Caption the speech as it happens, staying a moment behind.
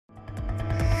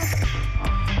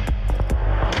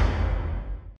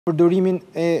përdorimin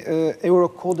e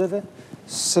eurokodeve,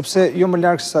 sepse jo më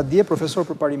larg se sa dje, profesor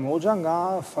Përparim Hoxha nga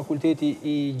Fakulteti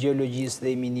I Gjeologjisë dhe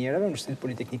I Minierave, Universiteti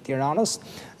Politeknik Tiranës,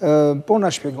 po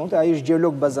na shpjegonte, ai është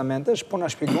gjeolog bazamentesh, po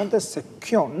na shpjegonte se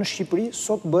kjo në Shqipëri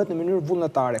sot bëhet në mënyrë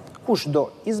vullnetare. Kush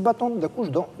do I zbaton dhe kush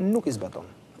do nuk I zbaton.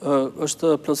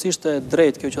 Është plotësisht e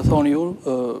drejtë kjo që thoni ju,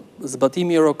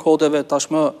 zbatimi I eurokodeve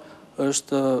tashmë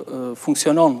është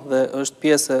funksionon dhe është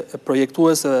pjesë e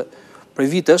projektuese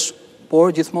për vitesh,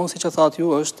 por gjithmonë siç e thatë ju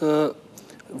është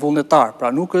vullnetar, pra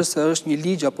nuk është se është një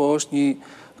ligj apo është një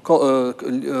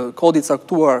kod I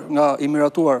caktuar nga I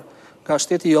miratuar nga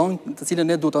shteti jon, të cilën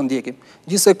ne duhet ta ndjekim.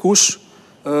 Gjithsekush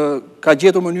ka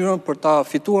gjetur mënyrën për ta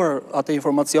fituar atë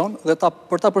informacion dhe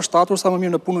për ta përshtatur sa më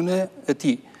mirë në punën e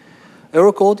tij.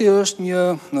 Eurokodi është një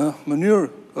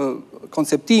mënyrë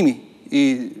konceptimi I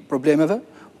problemeve,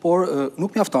 por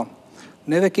nuk mjafton.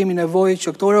 Neve kemi nevojë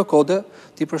që këto eurokode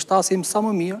t'i përshtasim sa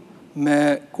më mirë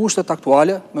me kushtet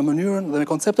aktuale, me mënyrën dhe me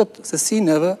konceptet se si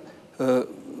neve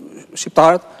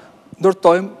shqiptarët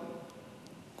ndërtojmë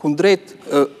kundrejt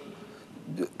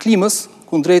klimës,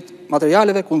 kundrejt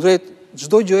materialeve, kundrejt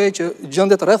çdo gjëje që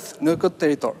gjendet rreth në këtë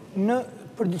territor. Në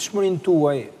përditshmërinë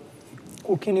tuaj,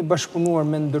 kur keni bashkëpunuar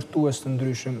me ndërtues të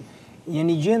ndryshëm,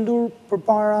 jeni gjendur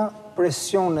përpara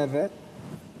presioneve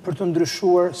për të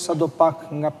ndryshuar sadopak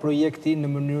nga projekti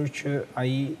në mënyrë që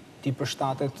ai t'i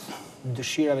përshtatet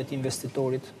dëshirave të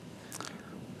investitorit?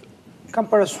 Kam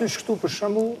parasysh këtu për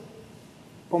shembull,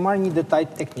 po marr një detaj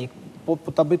teknik, po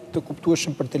ta bëj të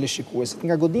kuptueshëm për teleshikuesit.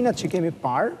 Nga godinat që kemi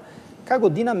parë, ka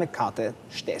godina me kate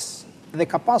shtesë dhe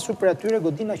ka pasur për atyre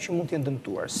godina që mund të jenë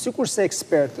dëmtuar. Sikurse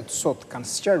ekspertët sot kanë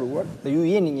sqaruar, dhe ju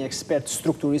jeni një ekspert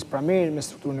strukturist, pra merreni me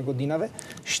strukturën e godinave,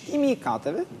 shtimi I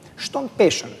kateve shton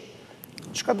peshën.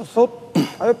 Çka do thotë,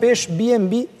 ajo peshë bie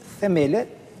mbi themele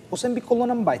ose mbi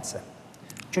kolona mbajtëse,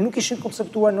 që nuk ishin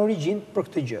konceptuar në origjinë për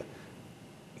këtë gjë.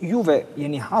 Juve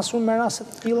jeni hasur me raste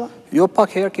të tilla? Jo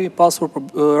pak herë kemi pasur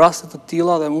raste të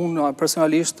tilla dhe unë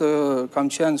personalisht kam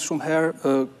qenë shumë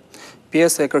herë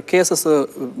pjesë e kërkesës së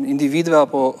individëve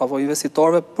apo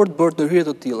investitorëve për të bërë ndërhyrje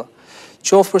të tilla.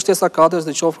 Qoftë për shtesa katesh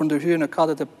dhe qoftë për ndërhyrje në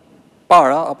katet e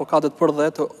para apo katet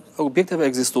përdhet të objekteve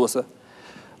ekzistuese.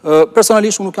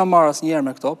 Personalisht unë nuk kam marrë asnjëherë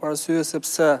me këto, për arsye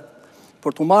sepse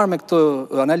për të marrë me këtë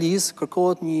analizë,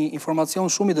 kërkohet një informacion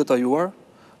shumë I detajuar,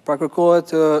 pra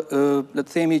kërkohet, le të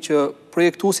themi që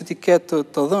projektuesi të ketë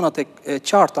të dhënat e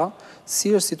qarta, si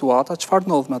është situata, çfarë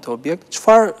ndodh me atë objekt,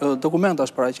 çfarë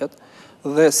dokumentash paraqet,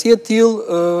 dhe si e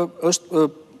tillë është,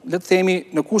 le të themi,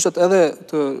 në kushtet edhe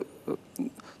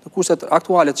të kushtet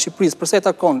aktuale të Shqipërisë, përsa I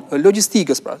takon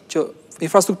logjistikës, pra, që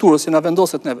infrastrukturës që na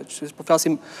vendoset neve, që po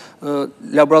flasim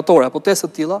laboratore apo teste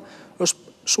të tilla, është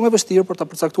shumë e vështirë për ta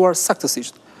përcaktuar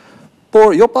saktësisht.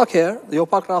 Por jo pak herë, jo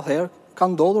pak rreth herë, ka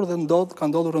ndodhur dhe ka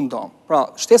ndodhur rëndom. Pra,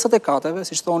 shtesat e kateve,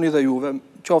 siç thoni dhe juve,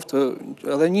 qoftë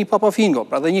edhe një papafingo,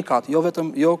 pra edhe një kat,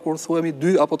 jo kur thuhemi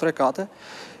 2 apo 3 kate,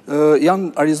 janë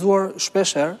arizuar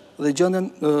shpesh herë dhe gjenden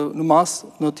në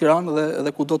masë në Tiranë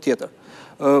dhe kudo tjetër.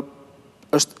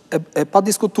 Është e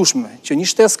padiskutueshme që një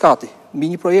shtesë kati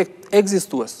mbi një projekt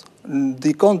ekzistues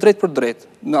ndikon drejt për drejt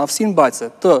në aftësinë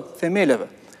mbajtëse të themeleve,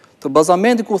 të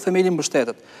bazamentit ku themeli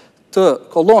mbështetet, të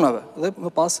kolonave dhe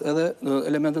më pas edhe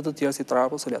elementet të tjera si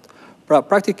trarëve ose let. Pra,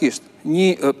 praktikisht,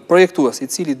 një projektues I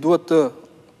cili duhet të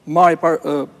marrë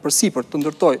përsipër të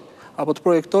ndërtoj apo të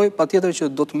projektoj, patjetër që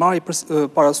do të marrë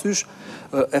parasysh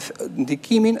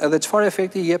ndikimin edhe çfarë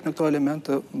efekti I jep në këto element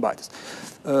të mbajtjes.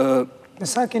 Në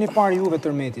sa keni parë juve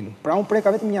tërmetin? Pra unë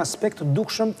preka vetëm një aspekt të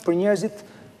dukshëm për njerëzit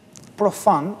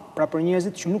profan, pra për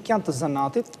njerëzit që nuk janë të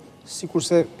zanatit,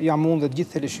 sikurse jam unë dhe të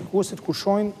gjithë teleshikuesit kur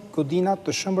shohin godinat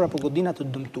të shëmbura apo godinat të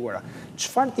dëmtuara.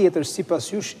 Çfarë tjetër sipas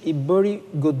jush I bëri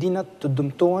godinat të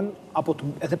dëmtohen apo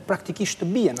edhe praktikisht të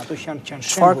bien ato që janë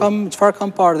shembull? Çfarë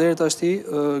kam parë deri tashti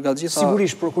nga gjitha.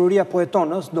 Sigurisht prokuroria po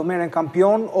heton, do merren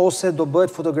kampion ose do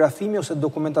bëhet fotografimi ose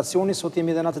dokumentacioni, sot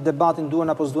jemi edhe në atë debatin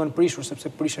duhen apo s'duhen prishur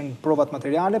sepse prishen provat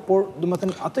materiale, por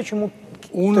domethënë atë që mund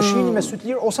të shihni me sy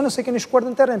të lirë ose nëse keni shkuar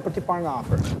në terren për t'i parë nga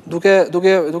afër.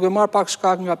 Duke marrë pak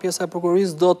shkak nga pjesa e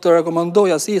prokurorisë, do të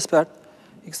rekomandoja si ekspert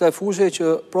I kësaj fushë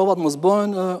që provat mos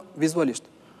bëhen vizualisht.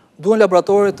 Duhen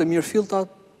laboratore të mirëfillta,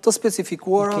 të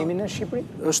specifikuara. Kemi në Shqipëri?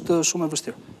 Është shumë e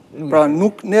vështirë. Pra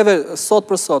nuk neve sot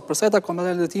për sot, përsa I takon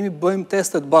materialet ndërtimi, bëjmë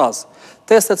testet bazë,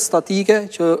 testet statike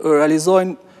që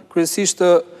realizojnë kryesisht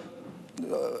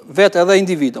vetë edhe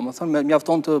individ, domethënë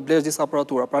mjafton të blesh disa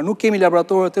aparatura. Pra nuk kemi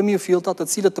laboratore të mirëfillta të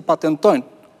cilët të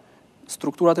patentojnë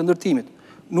strukturat e ndërtimit.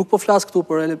 Nuk po flas këtu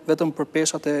vetëm për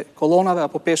peshat e kolonave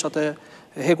apo peshat e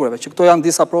hekureve, që këto janë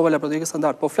disa prova laboratorike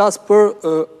standard, po flas për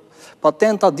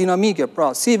patenta dinamike,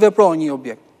 pra si vepron një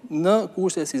objekt në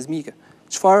kushte sizmike,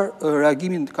 çfarë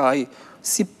reagimin ka ai,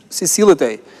 si sillet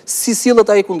ai, si sillet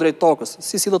ai kundrejt tokës,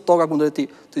 si sillet toka kundrejt tij.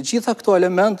 Të gjitha këto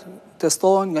element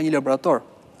testohen nga një laborator.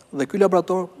 Dhe ky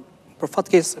laborator për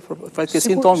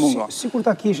fatkeqësinë tonë mungon. Sikur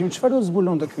ta kishim, çfarë do të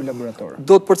zbulonte ky laborator?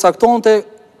 Do të përcaktonte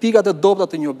pikat e dobta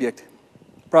të një objekti.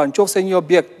 Pra, nëse një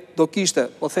objekt do kishte,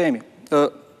 po themi,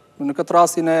 në këtë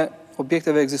rastin e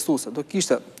objekteve ekzistuese, do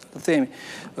kishte, të themi,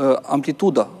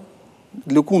 amplituda,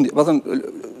 lëkundje, do thënë,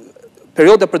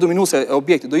 perioda predominuese e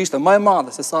objektit do ishte më e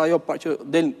madhe se sa ajo që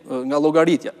del nga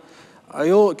llogaritja.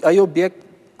 Ajo objekt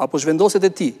apo zhvendosjet e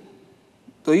tij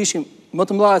do ishin më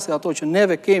të mëdha se ato që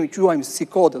neve kemi quajmë si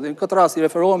kode, dhe në këtë rast i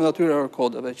referohemi atyre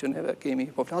kodeve që neve kemi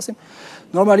po flasim.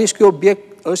 Normalisht ky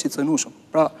objekt është i cënueshëm.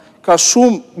 Pra, ka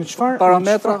shumë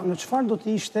parametra. Në çfarë do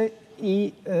të ishte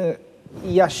i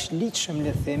jashtëligjshëm,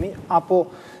 le të themi, apo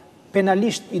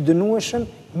penalisht i dënueshëm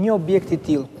një objekt i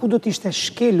tillë? Ku do të ishte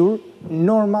shkelur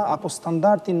norma apo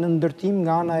standardi në ndërtim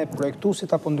nga ana e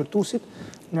projektuesit apo ndërtuesit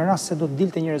në rast se do të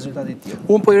dilte një rezultat i tillë?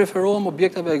 Unë po i referohem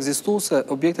objekteve ekzistuese,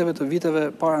 objekteve të viteve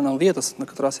para 90-s,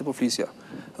 në këtë rast si po flisja,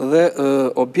 dhe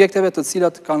objekteve të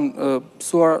cilat kanë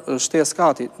pësuar shtesë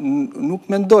kati.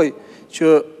 Nuk mendoj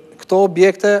që këto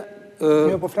objekte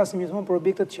Ne po flasim gjithmonë për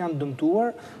objektet që janë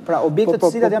dëmtuar, pra objektet të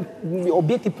cilat janë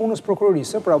objekti punës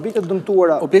prokurorisë, pra objektet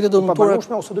dëmtuara,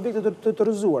 pabanueshme ose objektet të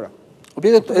rrëzuara.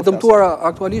 Objektet e dëmtuara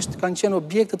aktualisht kanë qenë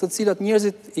objekte të cilat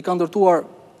njerëzit i kanë ndërtuar,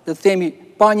 le të themi,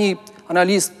 pa një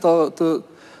analizë të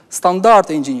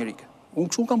standarde inxhinierike.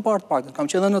 Unë kështu kam parë të paktën, kam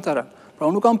qenë në terren. Pra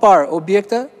unë nuk kam parë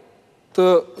objekte të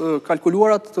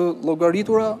kalkuluara, të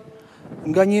llogaritura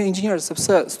nga një inxhinier,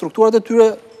 sepse strukturat e tyre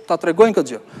ta tregojnë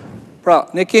këtë gjë. Pra,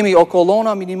 ne kemi o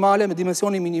kolona minimale, me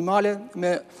dimensioni minimale,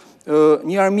 me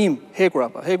një armim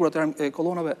hekurat e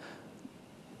kolonave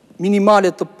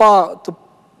minimale të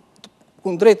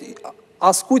kundrejt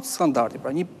askujt standardi.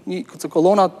 Pra, një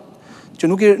kolona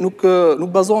që nuk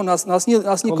bazohen në asnjë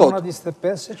kod. Kolona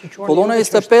 25 që quhen. Kolona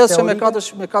 25 që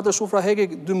me 4 shufra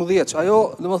hekuri 12. Ajo,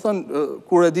 domethënë,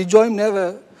 kur e dëgjojmë neve,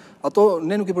 ato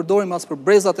ne nuk i përdorim as për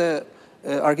brezat e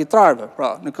trarëve,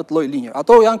 pra në këtë lloj linje.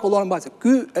 Ato janë kolona mbajtëse.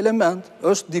 Ky element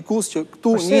është dikus që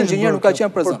këtu një inxhinier nuk ka qenë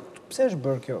prezant. Pse është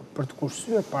bërë kjo? Për të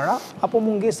kursyer para apo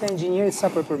mungesa e inxhinierit sa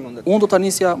për përmendet? Unë do ta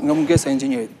nisja nga mungesa e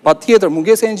inxhinierit. Patjetër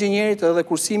mungesa e inxhinierit edhe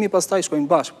kursimi pastaj shkojnë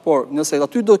bashkë, por nëse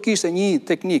aty do kishte një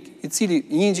teknik një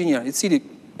inxhinier i cili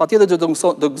patjetër do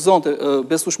gëzonte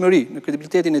besueshmëri në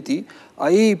kredibilitetin e tij,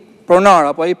 ai pronar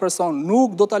apo ai person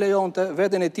nuk do ta lejonte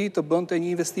veten e tij të bënte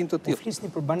një investim të tillë. Po flisni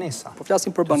për banesa. Po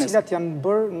flasim për banesa. Të cilat janë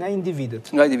bërë nga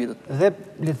individët. Nga individët. Dhe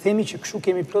le të themi që kështu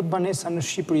kemi plot banesa në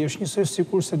Shqipëri, është njësoj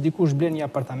sikur se dikush blen një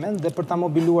apartament dhe për ta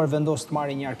mobiluar vendos të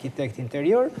marrë një arkitekt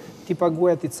interior, ti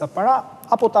paguaj aty ca para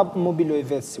apo ta mobiloj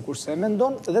vetë sikurse e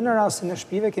mendon, dhe në rastin e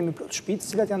shtëpive kemi plot shtëpi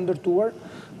të cilat janë ndërtuar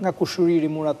nga kushëriri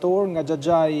murator, nga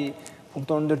xhaxhai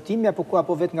punëtor ndërtimi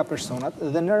apo vetë nga personat,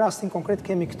 dhe në rastin konkret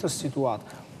kemi këtë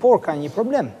situatë. Por ka një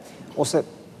problem, ose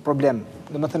problem,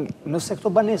 dhe më thënë, nëse këto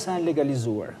banesa janë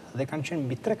legalizuar dhe kanë qenë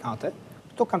mbi 3 kate,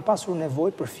 këto kanë pasur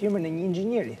nevojë për firmën e një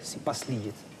inxhinieri, sipas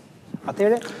ligjit.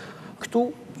 Atëherë, këtu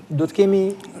do të kemi...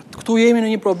 Këtu jemi në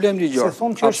një problem ligjor. Se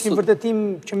thonë që është një vërtetim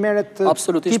që merret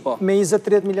tip me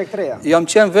 20-30.000 lekë treja. Jam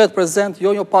qenë vetë prezent,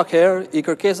 jo pak herë, i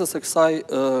kërkesës e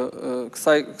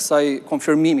kësaj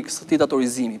konfirmimi, kësaj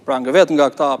datorizimi. Pra nga vetë nga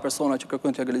këta persona që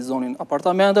kërkojnë të legalizonin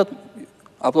apartamentet,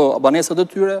 apo banesat e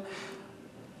tyre,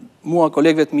 mua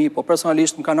kolegëve të mi, po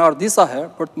personalisht më kanë ardhur disa herë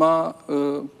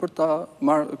për ta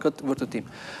marrë këtë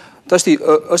vërtetim. Tashti,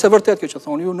 është e vërtet kjo që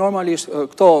thonë ju, normalisht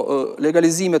këto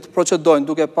legalizimet procedojnë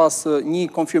duke pas një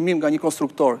konfirmim nga një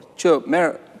konstruktor që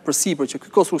merr përsipër që ky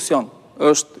konstruksion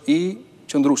është i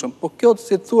qëndrueshëm. Po kjo,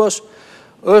 si thuash,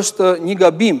 është një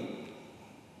gabim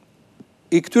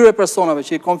i këtyre personave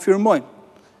që i konfirmojnë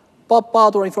pa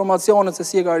patur informacionet se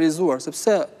si e ka realizuar,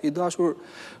 sepse i dashur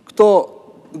këto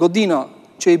godina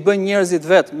që i bën njerëzit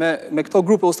vetë me këto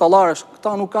grupe ustallaresh,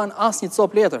 këta nuk kanë asnjë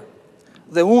cop letër.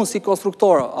 Dhe unë si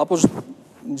konstruktora, apo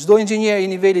çdo inxhinier i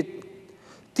nivelit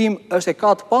tim është e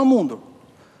ka të pamundur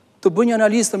të bëjë një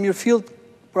analizë të mirëfillt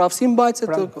për aftësinë mbajtëse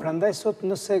të... Prandaj sot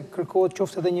nëse kërkohet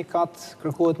qoftë edhe një kat,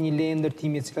 kërkohet një leje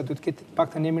ndërtimi e cila duhet të ketë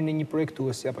paktën emrin e një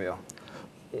projektuesi apo jo.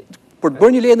 Për të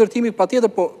bërë një leje ndërtimi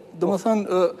patjetër, po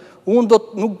domethënë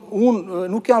unë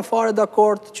nuk jam fare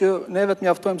dakord që ne vetë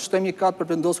mjaftojmë të shtojmë një kat për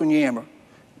të vendosur një emër.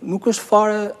 Nuk është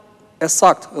fare e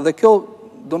saktë dhe kjo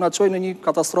do na çojë në një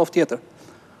katastrofë tjetër.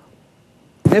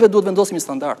 Neve duhet vendosim një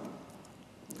standard.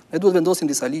 Ne duhet vendosim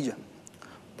disa ligje.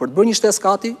 Për të bërë një shtesë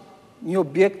kati, një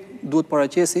objekt duhet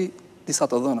paraqesi disa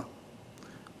të dhëna.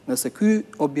 Nëse ky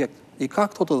objekt i ka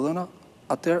këto të dhëna,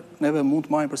 atëherë neve mund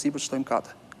të marrim përsipër të shtojmë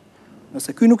kate.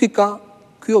 Nëse ky nuk i ka,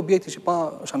 ky objekt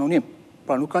është anonim.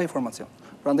 Pra nuk ka informacion.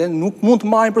 Prandaj nuk mund të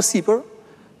marrim përsipër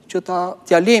që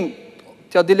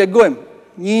t'ja delegojmë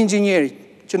një inxhinieri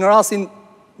që në rastin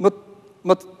më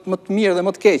të mirë dhe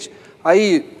më të keq, ai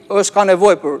ka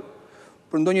nevojë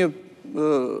për ndonjë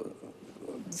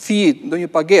fijit, ndonjë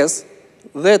pagesë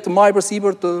dhe të marrë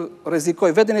përsipër të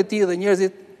rrezikojë veten e tij dhe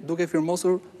njerëzit duke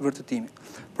firmosur vërtetimin.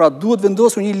 Pra duhet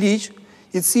vendosur një ligj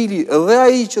i cili edhe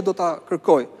ai që do ta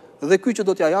kërkojë dhe ky që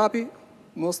do t'ja japi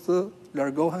mos të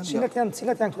largohen. Cilat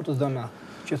janë këto të dhëna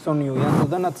që thonë ju? Janë të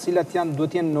dhëna të cilat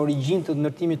duhet jenë në origjinë të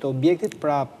ndërtimit të objektit,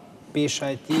 pra pesha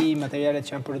e tij, materialet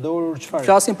që janë përdorur, çfarë?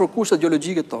 Flasim për kushtet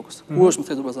gjeologjike të tokës, ku është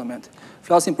mbështetur bazamenti.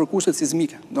 Flasim për kushtet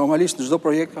sizmike. Normalisht në çdo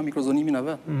projekt ka mikrozonimin e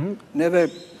vet. Neve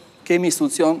kemi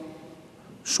institucion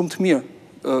shumë të mirë,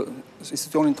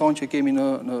 institucionin tonë që kemi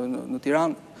në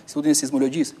Tiranë, Studion e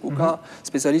sismologjisë, ku ka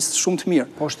specialistë shumë të mirë.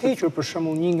 Po është hequr për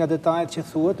shembull një nga detajet që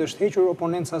thuhet, është hequr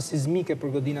oponenca sizmike për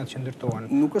godinat që ndërtohen.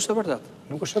 Nuk është e vërtet.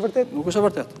 Nuk është e vërtet? Nuk është e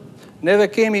vërtet. Neve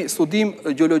kemi studim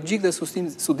gjeologjik dhe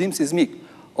studim sizmik.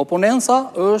 Oponenca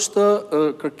është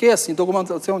kërkesë, një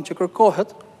dokumentacion që kërkohet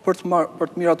për të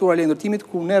miratuar le ndërtimit,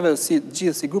 ku neve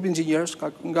si grup inxhinierësh,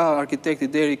 nga arkitekti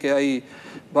deri ke ai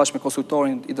bashkë me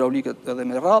konstruktorin hidraulikët edhe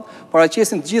me radhë,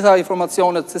 paraqesin të gjitha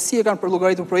informacionet se si e kanë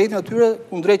përllogaritur projektin atyre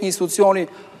kundrejt një institucioni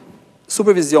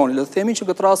supervizioni. Le të themi që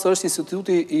këtë rast është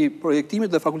Instituti i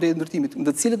Projektimit dhe Fakulteti i Ndërtimit, në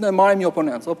të cilët ne marrim një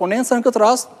oponencë. Oponenca në këtë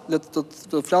rast, le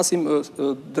të flasim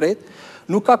drejt,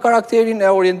 nuk ka karakterin le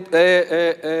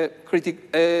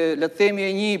të themi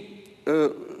e një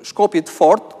shkopit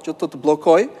fort që të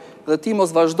bllokoj dhe ti mos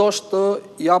vazhdosh të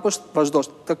japësh vazhdosh.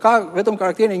 Të ka vetëm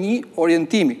karakterin e një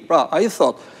orientimi. Pra, ai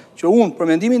thotë që unë për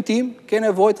mendimin tim ke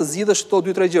nevojë të zgjidhësh këto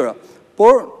 2-3 gjëra.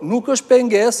 Por nuk është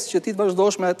pengesë që ti të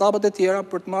vazhdosh me etapat e tjera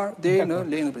për të marrë deri në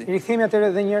lejen e përtimit. Rikthehemi atëherë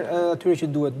edhe një herë atyre që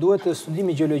duhet. Duhet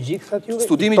studimi gjeologjik, thatë juve?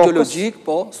 Studimi gjeologjik,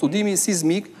 po, studimi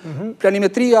sizmik,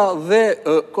 planimetria dhe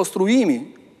konstruimi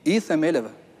i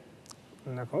themeleve.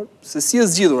 Dakor. Se si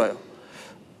është zgjidhur ajo?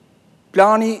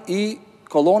 Plani i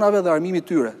kolonave dhe armimi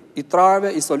tyre, i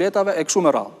trarëve, i soletave e kështu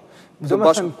me radhë.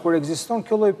 Domethënë, kur ekziston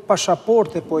kjo lloj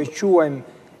pasaporte, po e quajmë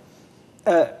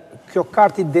kjo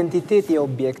kartë identiteti e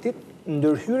objektit,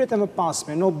 ndërhyrjet e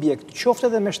mëpasme në objekt, qoftë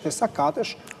edhe me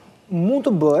shtesakatësh, mund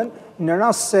të bëhen në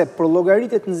rast se për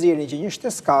llogaritet nxjerrin që një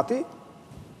shteskati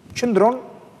qëndron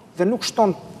dhe nuk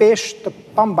shton peshë të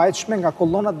pambajtshme nga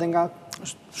kolonat dhe nga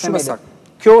themelet.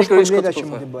 Kjo është problema që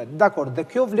mund të bëhet. Dakor, dhe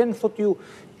kjo vlen thotë ju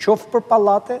qoftë për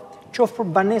pallate, qoftë për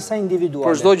banesa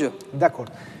individuale. Për çdo gjë. Dakor.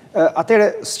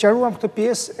 Atëre, sqaruam këtë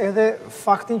pjesë edhe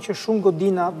faktin që shumë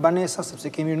godina, banesa, sepse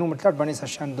kemi një numër të lartë banesa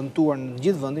që janë dëmtuar në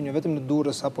gjithë vendin, jo vetëm në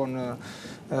Durrës apo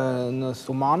në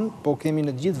Thuman, po kemi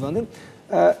në gjithë vendin,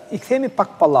 i kthemi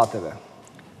pak pallateve.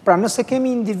 Pra, nëse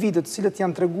kemi individët cilët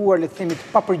janë treguar, le të themi, të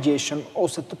papërgjegjshëm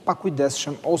ose të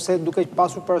pakujdesshëm, ose duke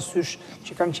pasur parasysh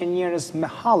që kanë qenë njerëz me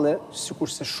halle,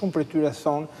 sikurse shumë prej tyre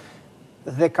thonë,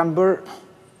 dhe kanë bërë,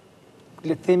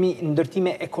 le të themi,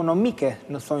 ndërtime ekonomike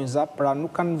në thonjza, pra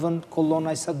nuk kanë vënd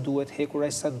kolona sa duhet, hekura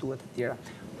sa duhet e tjera.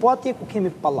 Po atje ku kemi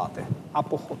pallate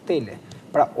apo hotele,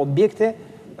 pra objekte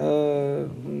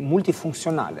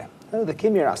multifunksionale. Dhe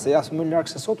kemi raste, jasë më larg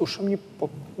se sot u shëm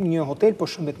një hotel, po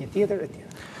shëmbet një tjetër e tjetër.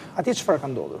 Atje çfarë ka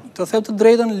ndodhur? Të them të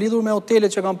drejtën, lidhur me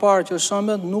hotelet që kam parë që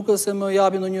shëmbet, nuk është se më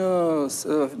japin ndonjë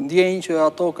ndjenjë që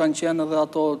ato kanë qenë edhe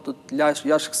ato të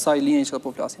jashtë kësaj linje që po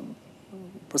flasim.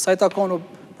 Për sa i takon,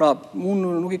 pra,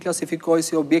 unë nuk i klasifikoj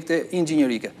si objekte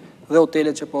inxhinierike dhe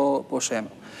hotelet që po shemë.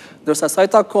 Ndërsa sa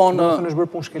i takon... Domethënë është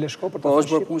bërë punë shkeleshko për ta. Po,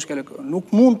 është bërë punë shkeleshko.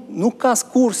 Nuk ka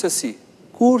kurse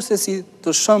si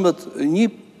të shëmbet një...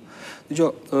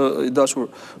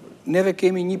 Dashur, neve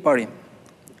kemi një parim.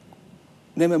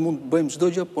 Neve mund të bëjmë çdo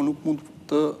gjë, po nuk mund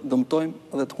të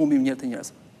dëmtojmë dhe të humbim njerëz të njerëz.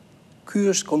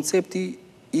 Ky është koncepti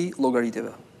i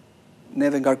llogaritjeve.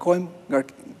 Neve ngarkojmë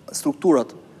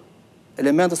strukturat,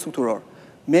 elementet strukturor,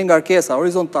 me ngarkesa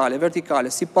horizontale, vertikale,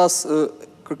 sipas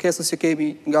kërkesës që kemi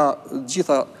nga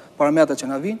gjitha parametrat që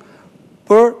na vijnë,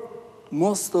 për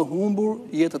mos të humbur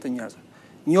jetët e njerëzve.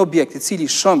 Një objekt i cili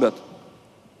shëmbet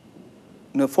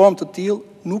në formë të tillë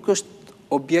nuk është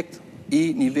objekt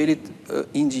i nivelit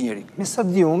inxhinierik. Me sa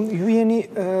di unë, ju jeni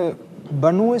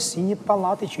banues i një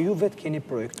pallati që ju vetë keni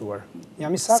projektuar.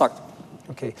 Jam i saktë? Saktë.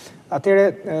 Okej.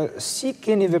 Atëherë, si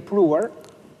keni vepruar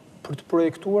për të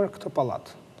projektuar këtë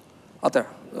pallat? Atëherë,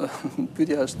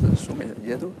 pyetja është shumë e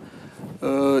gjetur.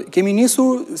 Kemi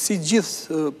nisur si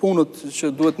gjithë punët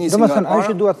që duhet nisin nga para. Domethënë,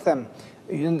 ajo që dua të them,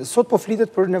 sot po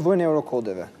flitet për nevojën e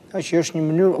Eurokodeve, që është një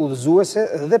mënyrë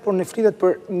udhëzuese dhe po ne flitet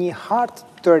për një hartë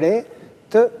të re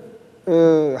të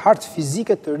hartë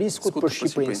fizike të riskut për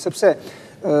Shqipërinë, sepse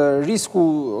risku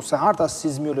ose harta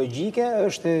sizmologjike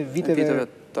është e viteve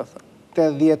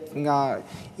 80 nga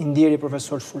inxhinieri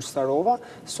profesor Shulstarova,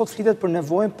 sot flitet për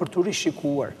nevojën për të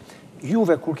rishikuar.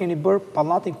 Juve, kur keni bërë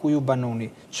pallatin ku ju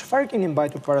banoni, çfarë keni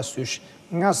mbajtur parasysh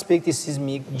nga aspekti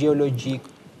sizmik, gjeologjik,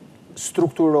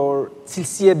 strukturor,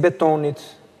 cilësia e betonit?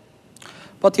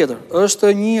 Patjetër,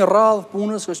 është një radhë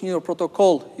punës, është një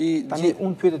protokoll i Tani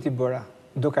unë pyetjet i bëra.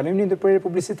 Do kalojmë një ndërprerje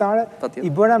publicitare, i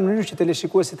bëra në mënyrë që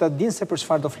teleshikuesit ta dinë se për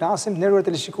çfarë do flasim. Nderuar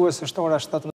teleshikues, është ora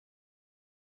 17